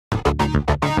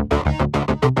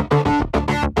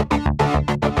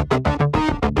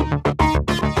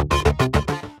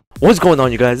What's going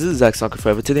on, you guys? This is Zach Soccer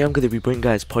Forever. Today I'm going to be bringing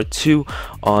guys part 2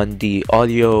 on the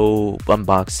audio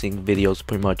unboxing videos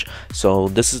pretty much. So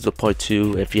this is the part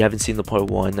 2. If you haven't seen the part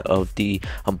 1 of the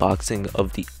unboxing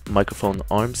of the microphone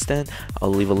arm stand,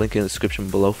 I'll leave a link in the description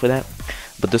below for that.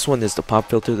 But this one is the pop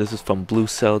filter. This is from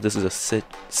Bluecell. This is a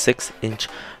 6-inch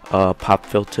pop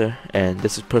filter, and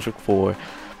this is perfect for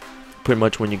pretty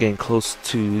much when you're getting close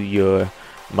to your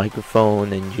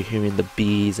microphone and you're hearing the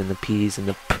B's and the P's and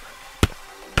the P,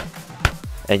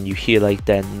 and you hear like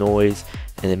that noise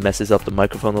and it messes up the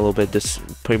microphone a little bit. This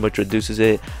pretty much reduces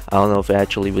it. I don't know if it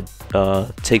actually would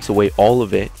takes away all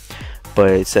of it, but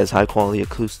it says high quality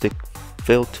acoustic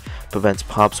filter, prevents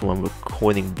pops when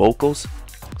recording vocals,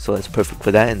 so that's perfect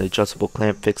for that. And the adjustable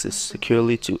clamp fixes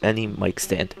securely to any mic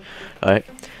stand. Alright,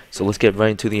 so let's get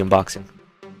right into the unboxing.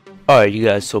 Alright, you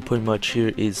guys, so pretty much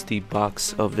here is the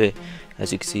box of it.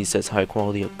 As you can see, it says high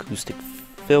quality acoustic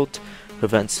filter,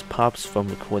 prevents pops from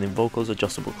recording vocals,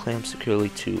 adjustable clamp securely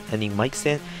to any mic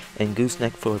stand, and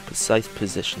gooseneck for precise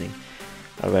positioning.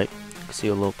 Alright, you can see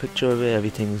a little picture of it.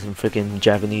 Everything's in freaking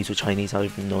Japanese or Chinese, I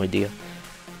have no idea.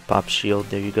 Pop shield,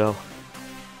 there you go.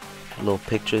 A little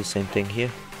picture, same thing here.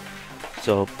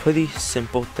 So, pretty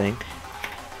simple thing.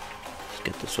 Let's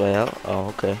get this right out. Oh,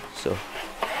 okay, so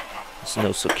it's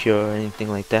no secure or anything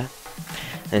like that.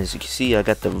 And as you can see, I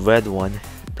got the red one.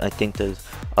 I think there's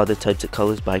other types of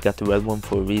colors, but I got the red one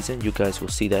for a reason. You guys will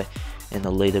see that in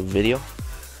a later video.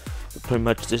 But pretty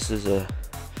much this is a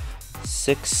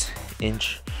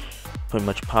 6-inch pretty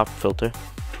much pop filter.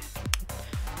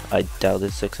 I doubt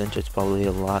it's 6 inches, it's probably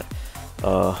a lot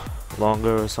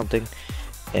longer or something.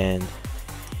 And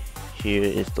here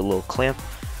is the little clamp.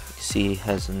 You can see it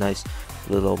has a nice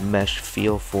little mesh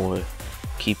feel for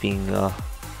keeping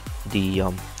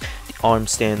the arm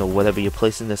stand or whatever you're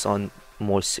placing this on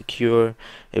more secure.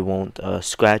 It won't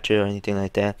scratch it or anything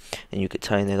like that, and you could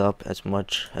tighten it up as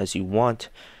much as you want.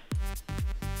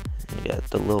 You got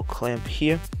the little clamp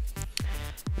here.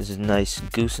 This is a nice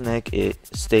gooseneck. It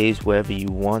stays wherever you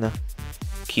wanna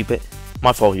keep it.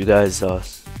 My fault, you guys. I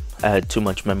had too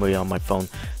much memory on my phone,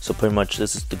 so pretty much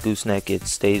this is the gooseneck. It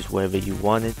stays wherever you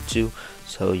want it to,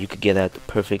 so you could get at the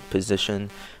perfect position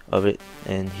of it.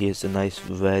 And here's a nice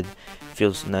red.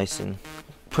 Feels nice and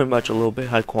pretty much a little bit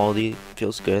high quality,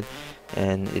 feels good.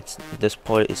 And it's this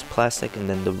part is plastic, and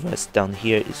then the rest down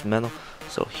here is metal.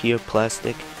 So here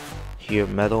plastic, here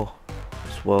metal,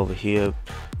 as well over here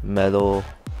metal,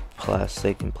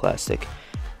 plastic, and plastic.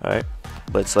 Alright,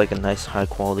 but it's like a nice high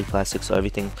quality plastic, so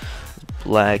everything is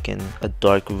black and a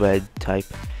dark red type.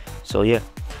 So yeah,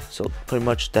 so pretty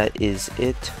much that is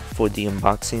it for the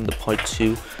unboxing, the part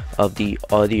 2 of the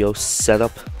audio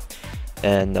setup.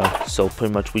 And so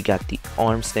pretty much we got the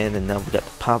arm stand, and now we got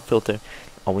the pop filter.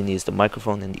 All we need is the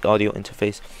microphone and the audio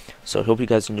interface. So I hope you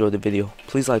guys enjoyed the video.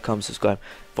 Please like, comment, subscribe.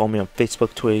 Follow me on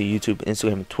Facebook, Twitter, YouTube,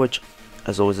 Instagram, and Twitch.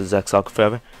 As always, it's Zach Soccer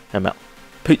Forever. I'm out.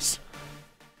 Peace.